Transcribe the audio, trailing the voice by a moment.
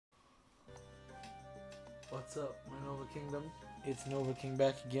What's up, my Nova Kingdom? It's Nova King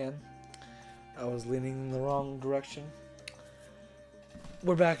back again. I was leaning in the wrong direction.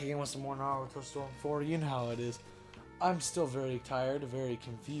 We're back again with some more Naruto Storm 4. You know how it is. I'm still very tired, very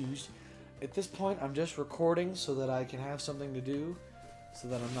confused. At this point, I'm just recording so that I can have something to do, so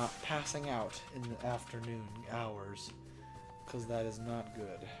that I'm not passing out in the afternoon hours, because that is not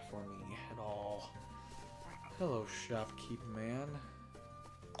good for me at all. Hello, shopkeep man.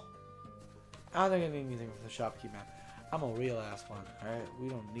 I don't think I need anything from the shopkeep man. I'm a real ass one, alright? We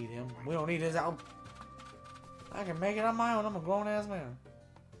don't need him. We don't need his help. I can make it on my own. I'm a grown ass man.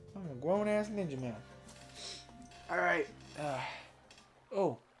 I'm a grown ass ninja man. Alright.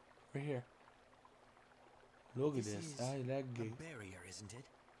 Oh, we're here. Look at this. I like it. A barrier, isn't it?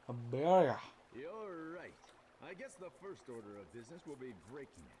 A barrier. You're right. I guess the first order of business will be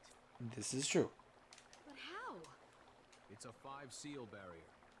breaking it. This is true. But how? It's a 5-seal barrier.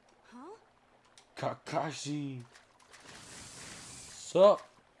 Huh? Kakashi. Sup?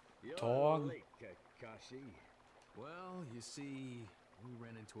 You're Dog. late, Kakashi. Well, you see, we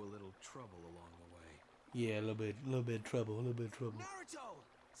ran into a little trouble along the way. Yeah, a little bit of trouble, Naruto!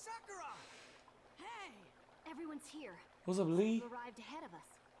 Sakura! Hey! Everyone's here. What's up, Lee? You arrived ahead of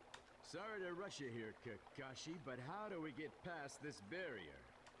us. Sorry to rush you here, Kakashi, but how do we get past this barrier?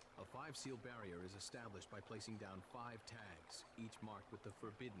 A 5-seal barrier is established by placing down 5 tags, each marked with the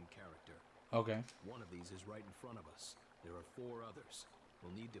forbidden character. Okay. One of these is right in front of us. There are 4 others.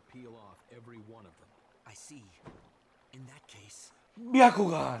 We'll need to peel off every one of them. I see. In that case...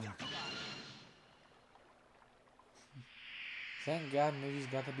 Byakugan! Thank God Neji's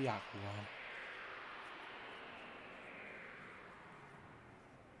got the Byakugan.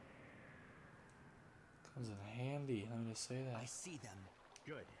 Comes in handy, let me just say that. I see them.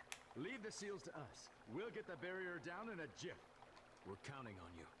 Good. Leave the seals to us. We'll get the barrier down in a jiff. We're counting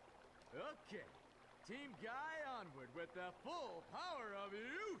on you. Okay. Team Guy onward with the full power of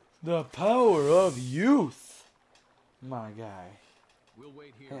youth! The power of youth! My guy. We'll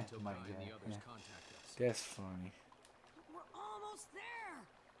wait here Yeah, until my Guy and guy, the others yeah. contact us. That's funny. We're almost there!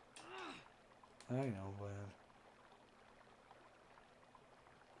 I know, man.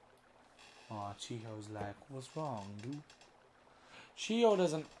 Aw, Chiho's like, what's wrong, dude? Chiho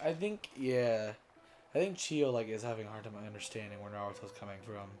doesn't, I think Chiho, like, is having a hard time understanding where Naruto's coming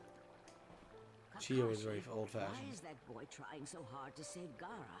from. Chiho is very old-fashioned. Why is that boy trying so hard to save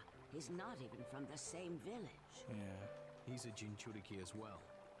Gaara? He's not even from the same village. Yeah. He's a Jinchuriki as well.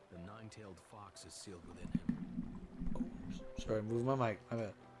 The 9-tailed fox is sealed within him. Sorry, move my mic. My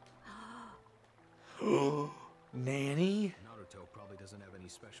bad. Nanny? Naruto probably doesn't have any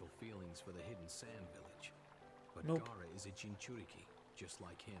special feelings for the Hidden Sand Village. But Nope. Gaara is a Jinchuriki, just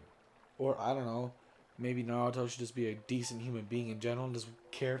like him. Or, I don't know, maybe Naruto should just be a decent human being in general and just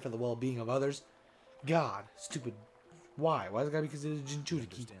care for the well-being of others. God, stupid. Why? Why is it gotta be because he's a He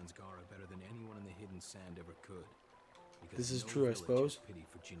Jinchuriki? understands Gaara better than anyone in the Hidden Sand ever could. Because This is no true, I village suppose. has pity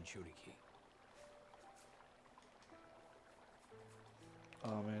for Jinchuriki.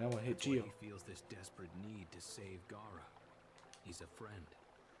 Oh man, I want to hit That's why Gio. he feels this desperate need to save Gaara. He's a friend.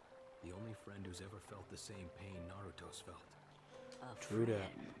 The only friend who's ever felt the same pain Naruto's felt. True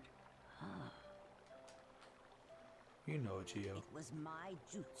that. You know it, Gio. It was my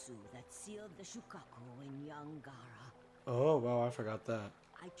jutsu that sealed the Shukaku in young Gaara. Oh, wow, I forgot that.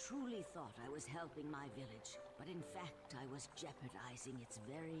 I truly thought I was helping my village, but in fact I was jeopardizing its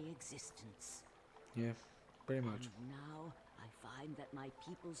very existence. Yeah, pretty much. And now I find that my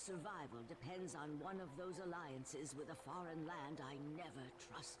people's survival depends on one of those alliances with a foreign land I never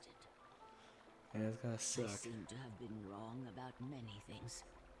trusted. Yeah, it's gonna I suck. seem to have been wrong about many things,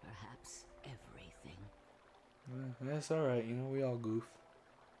 perhaps everything. That's alright, you know, we all goof.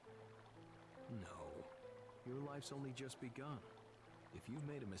 No. Your life's only just begun. If you've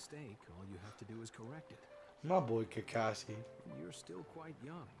made a mistake, all you have to do is correct it. My boy Kakashi. And you're still quite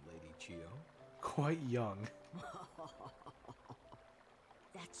young, Lady Chio. Quite young.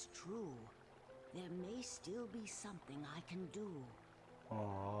 That's true. There may still be something I can do.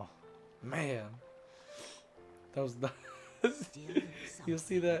 Aw, man. That was the. Still You'll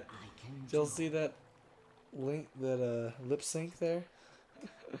see that. I can You'll do. see that link, that lip sync there.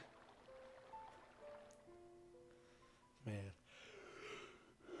 Man.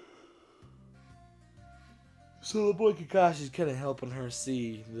 So the boy Kakashi's kind of helping her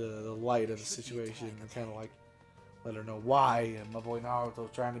see the light of the situation and kind of like let her know why. And my boy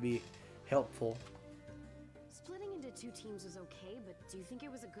Naruto's trying to be helpful. Splitting into 2 teams was okay, but do you think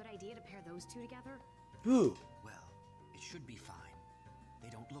it was a good idea to pair those 2 together? Who? Well, it should be fine. They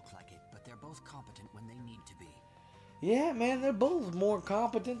don't look like it, but they're both competent when they need to be. Yeah, man, they're both more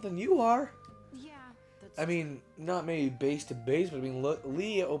competent than you are. Yeah, the I mean, not maybe base to base, but I mean, look,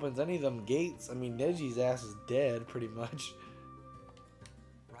 Lee opens any of them gates. I mean, Neji's ass is dead, pretty much.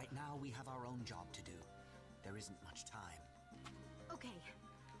 Right now, we have our own job to do. There isn't much time. Okay.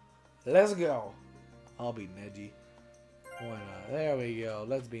 Let's go. I'll be Neji. Why not? There we go.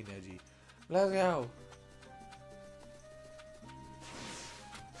 Let's be Neji. Let's go.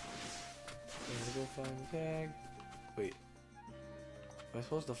 Let's go find the tag. Wait. Am I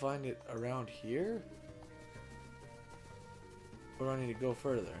supposed to find it around here? Or do I need to go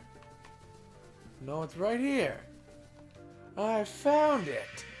further? No, it's right here. I found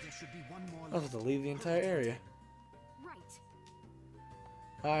it. There should be one more. I was supposed to leave the entire area.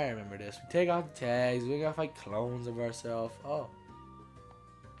 Right. I remember this. We take off the tags. We gotta fight clones of ourselves. Oh.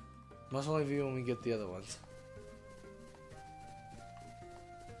 Must only be when we get the other ones.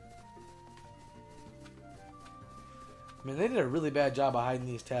 I mean, they did a really bad job of hiding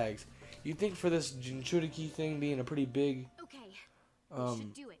these tags. You'd think for this Jinchuriki thing being a pretty big, Okay. We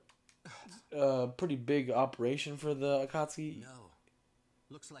should do it. pretty big operation for the Akatsuki. No.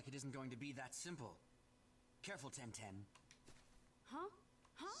 Looks like it isn't going to be that simple. Careful, Tenten. Huh?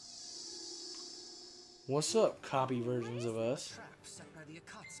 Huh? What's up, copy versions of us? Trap set by the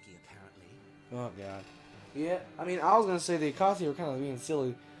Akatsuki, apparently. Oh god. Yeah, I mean, I was gonna say the Akatsuki were kind of being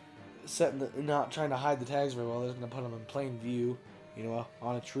silly, not trying to hide the tags very well. They're just gonna put them in plain view, you know,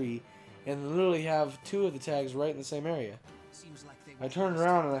 on a tree, and literally have two of the tags right in the same area. Seems like they I turned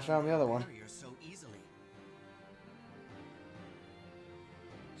around and I found the other one. so easily.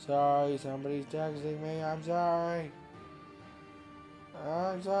 Sorry, somebody's texting me. I'm sorry.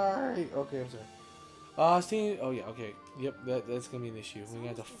 I'm sorry. Okay, I'm sorry. Steve. Oh yeah. Okay. Yep. That's gonna be an issue. We're gonna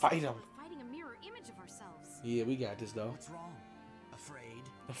have to fight them. We're fighting a mirror image of ourselves. Yeah, we got this though. What's wrong? Afraid?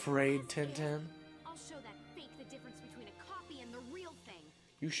 Afraid, Tenten? I'll show that fake the difference between a copy and the real thing.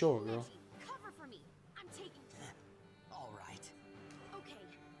 You show her, girl. Neji, cover for me. I'm taking. All right. Okay.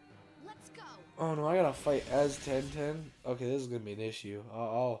 Let's go. Oh no, I gotta fight as Tenten. Okay, this is gonna be an issue.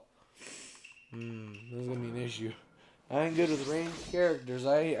 This is gonna be an issue. I ain't good with ranged characters.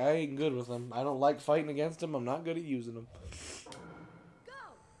 I ain't good with them. I don't like fighting against them. I'm not good at using them. Go.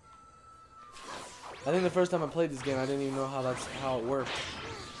 I think the first time I played this game, I didn't even know how it worked.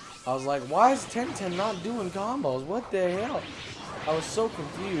 I was like, why is Tenten not doing combos? What the hell? I was so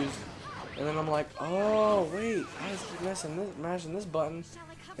confused. And then I'm like, oh wait, I just keep mashing this button,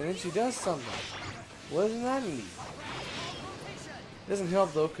 and then she does something. What does that mean? Doesn't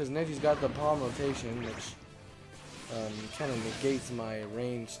help though, because Neji's got the palm rotation, which kind of negates my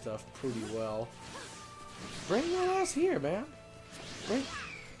range stuff pretty well. Bring that ass here, man.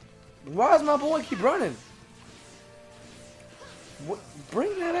 Why does my boy keep running? What?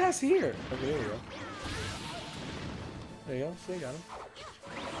 Bring that ass here. Okay, there we go. There you go. See, I got him.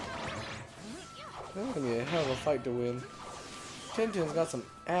 That's gonna be a hell of a fight to win. Tenten's got some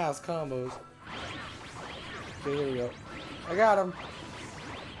ass combos. Okay, here we go. I got him.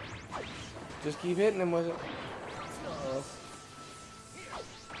 Just keep hitting him with it. Uh-oh.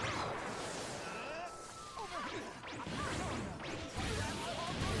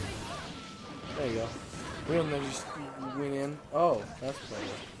 There you go. Real just went in. Oh, that's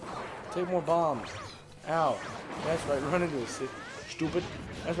clever. Take more bombs. Ow. That's right. Run into it, stupid.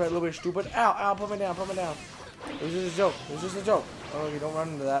 That's right, little bit stupid. Ow, ow, put me down, put me down. It was just a joke. It was just a joke. Oh, you don't run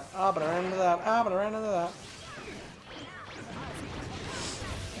into that. Ah, but I ran into that. Ah, but I ran into that.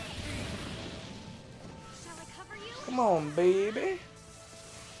 Shall I cover you? Come on, baby.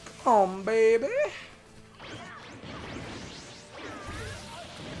 Come on, baby.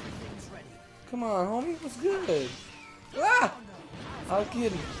 Come on, homie. What's good? Ah! I was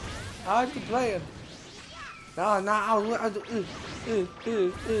kidding. I was just playing. No, I was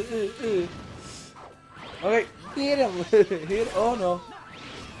Okay, hit him. Hit. Oh no.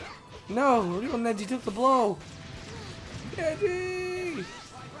 No, real Neji took the blow. Neji.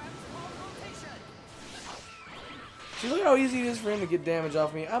 See, look how easy it is for him to get damage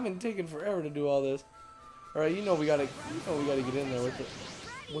off me. I've been taking forever to do all this. All right, we gotta get in there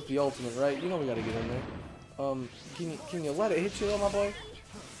with the ultimate, right? You know we gotta get in there. Can you let it hit you though, my boy?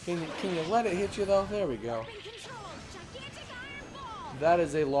 Can you let it hit you though? There we go. That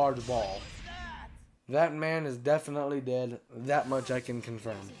is a large ball. That man is definitely dead. That much I can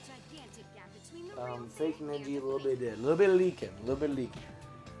confirm. Fake Neji a little bit dead. A little bit leaking.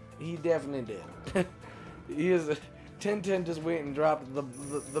 He definitely dead. He is. Tenten just went and dropped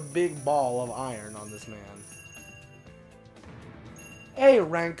the big ball of iron on this man. Hey,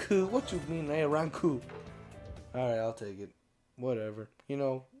 Ranku. What you mean, hey, Ranku? Alright, I'll take it. Whatever. You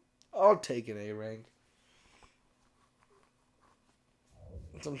know, I'll take an A rank.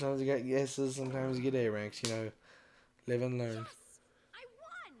 Sometimes you get S's, sometimes you get A ranks, you know. Live and learn. Yes! I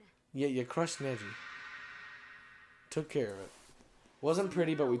won! Yeah, you crushed Neji. Took care of it. Wasn't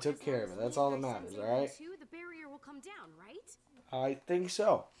pretty, but we took care of it. That's all that matters, alright? The barrier will come down, right? I think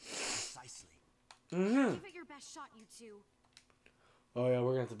so. Precisely. Mm-hmm. Give it your best shot, you two. Oh yeah,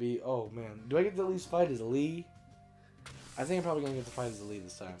 we're gonna have to be. Oh man, do I get to at least fight as Lee? I think I'm probably gonna get to fight as Lee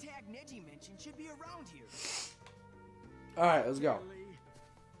this time. The tag Neji mentioned should be around here. All right, let's go.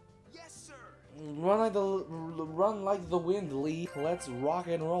 Yes, sir. Run like the wind, Lee. Let's rock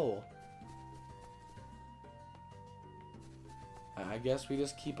and roll. I guess we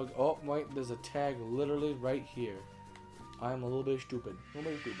just keep a. Oh wait, there's a tag literally right here. I'm a little bit stupid. A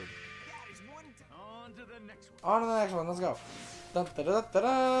little bit stupid. That is one On to the next one. On to the next one. Let's go. Dun, da, da, da,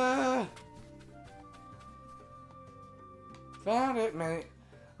 da. Found it, man.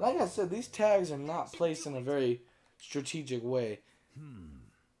 Like I said, these tags are not placed in a very strategic way.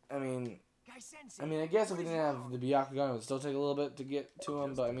 I mean, Guy Sensei. I guess if we didn't have the Byakugan, it would still take a little bit to get to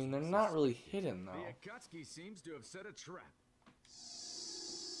them. But I mean, they're not really hidden The though. Akatsuki seems to have set a trap.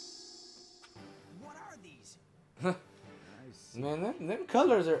 What are these? I see. Man, them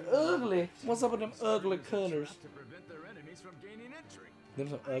colors are ugly. What's up with them ugly colors? To prevent their enemies from gaining entry. Them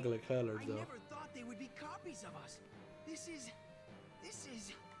some ugly colors I though. never thought they would be copies of us. This is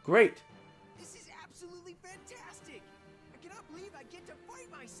Great. absolutely fantastic. I cannot believe I get to fight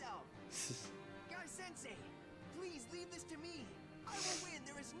myself. Guy Sensei, please leave this to me. I will win.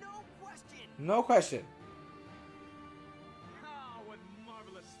 There is no question. No question. Ah, what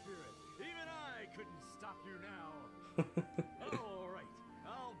marvelous spirit. Even I couldn't stop you now. All right,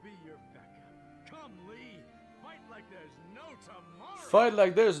 I'll be your backup. Come, Lee. Fight like there's no tomorrow. Fight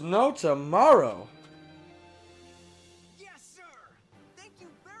like there's no tomorrow. Yes, sir. Thank you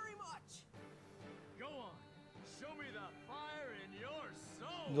very much. Go on. Show me the fire in your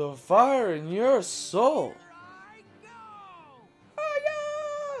soul. The fire in your soul. Here I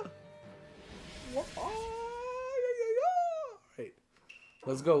go. Right.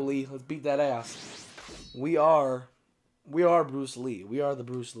 Let's go, Lee. Let's beat that ass. We are Bruce Lee. We are the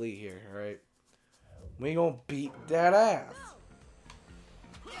Bruce Lee here, alright? We gonna beat that ass.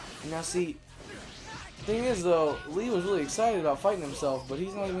 Now see, the thing is though, Lee was really excited about fighting himself, but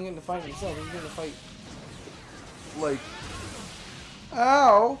he's not even getting to fight himself. He's getting to fight, like,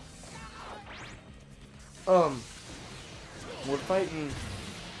 ow! We're fighting,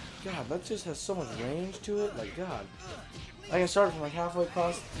 God, that just has so much range to it, like, God. I can start from like halfway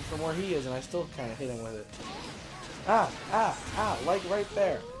across from where he is, and I still kind of hit him with it. Like right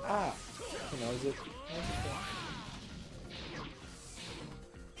there. You know, is it?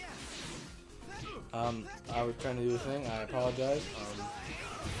 I was trying to do a thing. I apologize.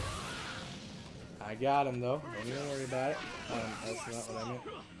 I got him though. Don't even worry about it. That's not what I meant.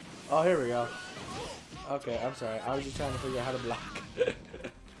 Oh, here we go. Okay, I'm sorry. I was just trying to figure out how to block.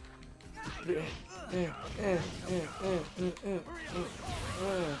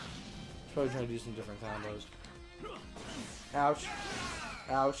 Probably trying to do some different combos. Ouch.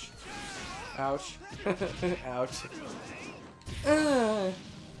 Ouch. Ouch. Ouch.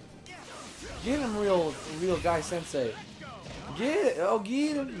 Get him, real Guy Sensei. Get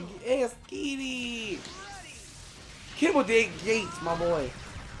him. Yes, Kitty. Hit him with the 8 gates, my boy.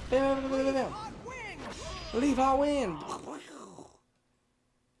 Bam, bam, bam, bam, bam. Leave hot wind.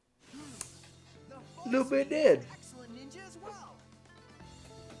 Little bit dead. Excellent ninja as well.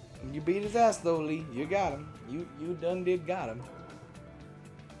 You beat his ass though, Lee. You got him. You done did got him.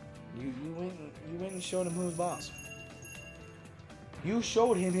 You went and showed him who's boss. You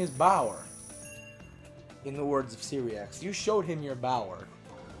showed him his power. In the words of Syriax, you showed him your power.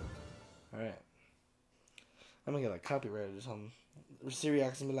 Alright. I'm gonna get like copyrighted or something.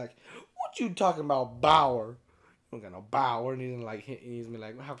 Syriax and be like, what you talking about, Bauer? You don't got no Bauer. And he's gonna like he's gonna be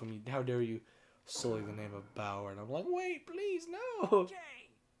like, how dare you sully the name of Bauer? And I'm like, wait, please, no. Okay,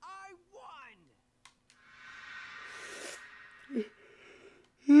 I won.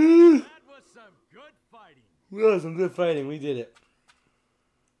 That was some good fighting. We had some good fighting. We did it.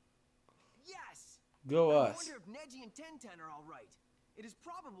 Yes. Go I us. wonder if Neji and Tenten are all right. It is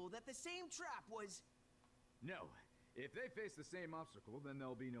probable that the same trap was. No. If they face the same obstacle, then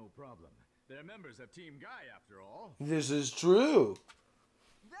there'll be no problem. They're members of Team Guy, after all. This is true.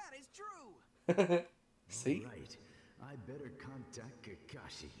 That is true. See? Right. I better contact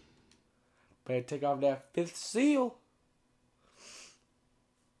Kakashi. Better take off that 5th seal.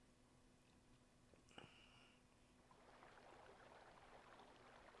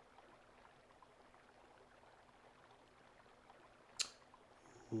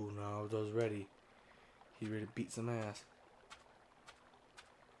 Ooh, Naruto's ready. He's ready to beat some ass.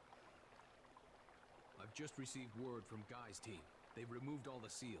 I've just received word from Guy's team. They've removed all the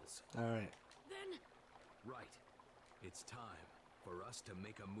seals. Alright. Then... Right. It's time for us to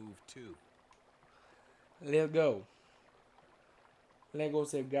make a move too. Let's go. Let's go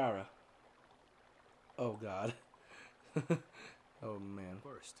save Gara. Oh god. Oh man.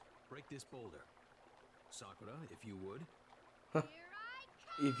 First, break this boulder. Sakura, if you would.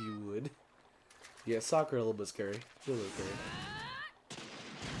 If you would. Yeah, Sakura a little bit scary. She's a little scary.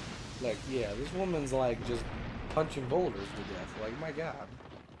 Like, yeah, this woman's like just punching boulders to death. Like, my god.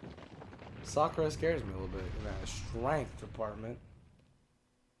 Sakura scares me a little bit in that strength department.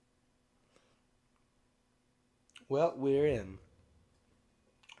 Well, we're in.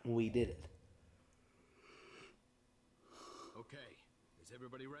 We did it. Okay, is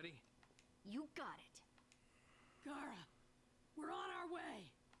everybody ready? You got it. Gara, we're on our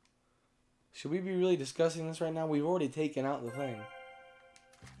way. Should we be really discussing this right now? We've already taken out the thing.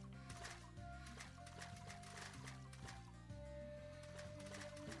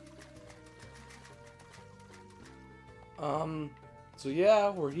 So yeah,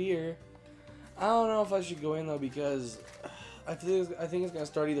 we're here. I don't know if I should go in though because I think it's gonna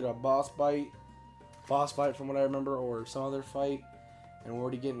start either a boss fight from what I remember, or some other fight, and we're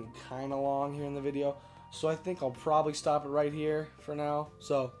already getting kind of long here in the video. So I think I'll probably stop it right here for now.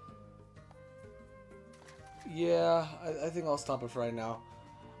 So yeah, I think I'll stop it for right now.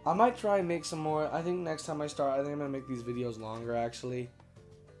 I might try and make some more. I think next time I start, I think I'm gonna make these videos longer actually.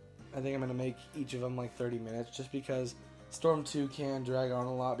 I think I'm gonna make each of them like 30 minutes just because Storm 2 can drag on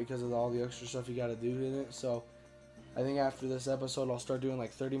a lot because of all the extra stuff you gotta do in it. So I think after this episode I'll start doing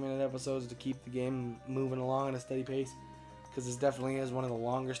like 30-minute episodes to keep the game moving along at a steady pace, because this definitely is one of the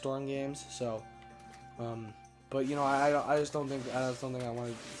longer Storm games. So but you know, I just don't think I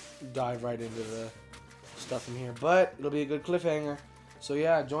want to dive right into the stuff in here, but it'll be a good cliffhanger. So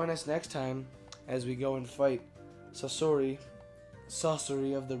yeah, join us next time as we go and fight Sasori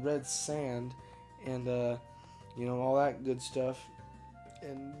of the Red Sand, and you know, all that good stuff,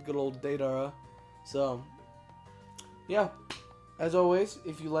 and good old Deidara. So yeah, as always,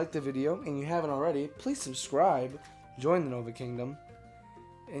 if you liked the video and you haven't already, please subscribe, join the Nova Kingdom,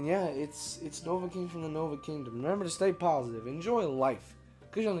 and yeah, it's Nova King from the Nova Kingdom. Remember to stay positive, enjoy life,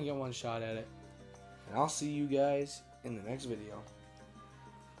 because you only get one shot at it, and I'll see you guys in the next video.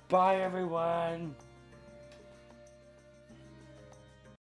 Bye everyone!